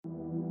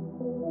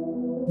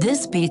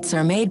This beats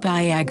are made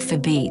by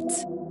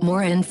agfabeats.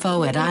 More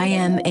info at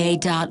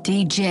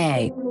ima.dj.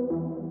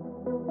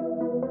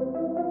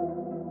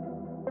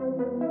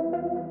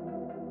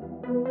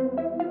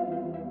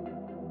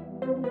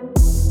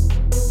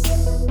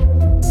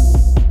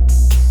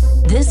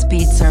 This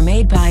beats are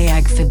made by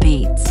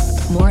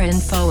agfabeats. More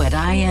info at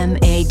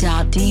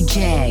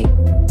ima.dj.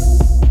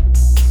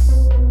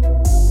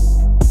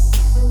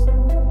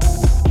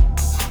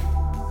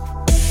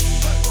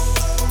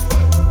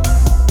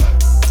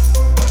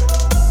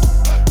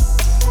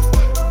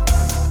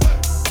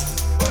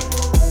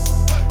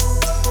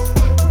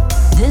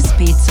 This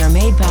beats are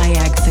made by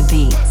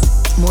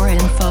agfabeats. More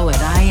info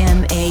at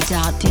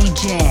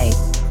ima.dj.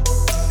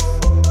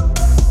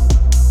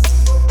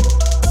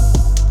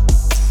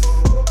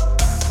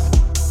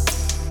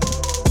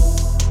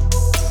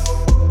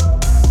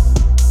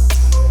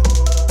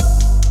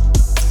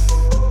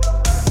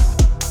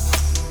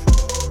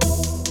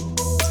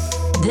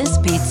 This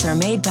beats are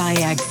made by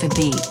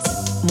agfabeats.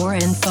 More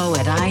info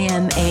at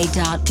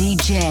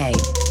ima.dj.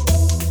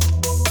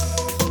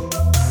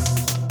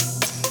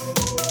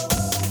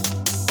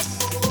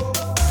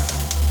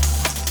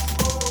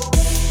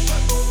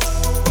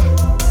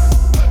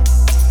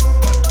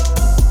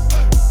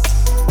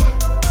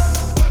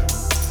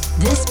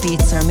 This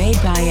beats are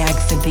made by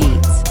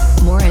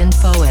agfabeats. More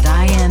info at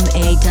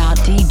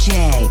ima.dj.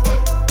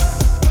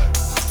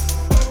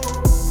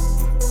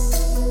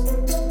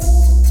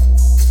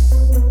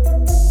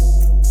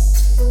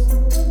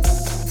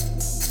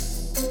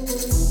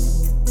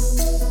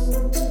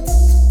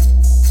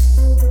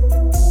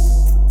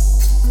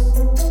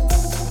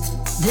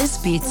 This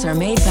beats are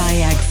made by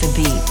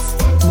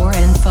agfabeats. More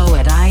info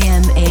at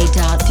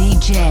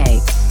ima.dj.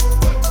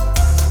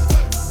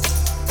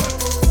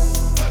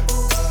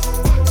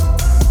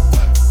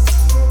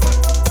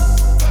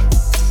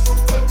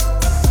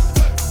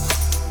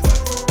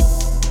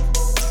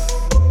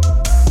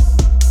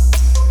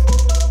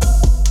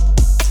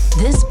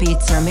 This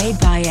beats are made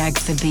by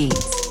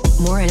agfabeats.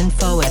 More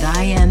info at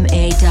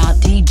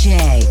ima.dj.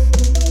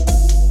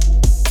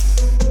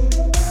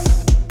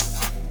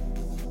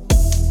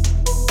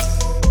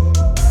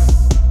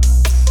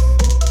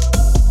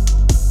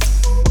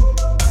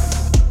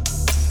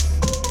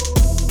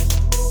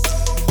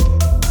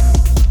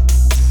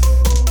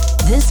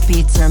 This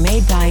beats are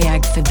made by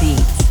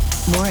agfabeats.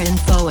 More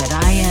info at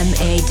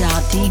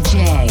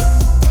ima.dj.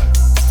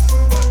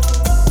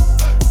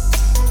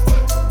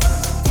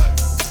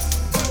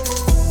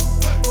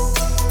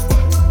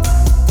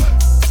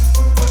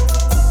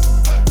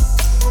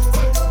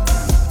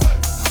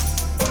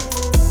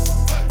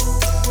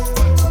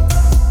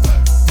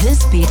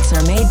 This beats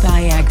are made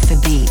by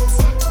agfabeats.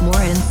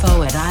 More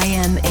info at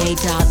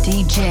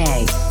ima.dj.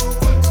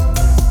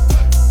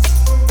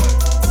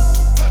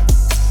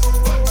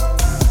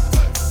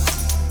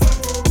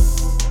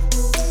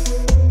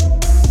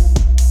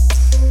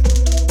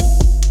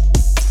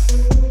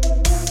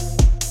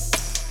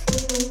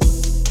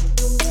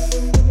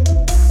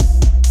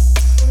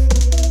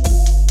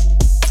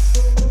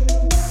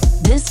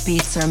 This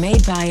beats are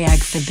made by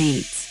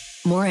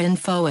agfabeats. More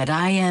info at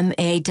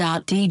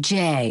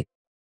ima.dj.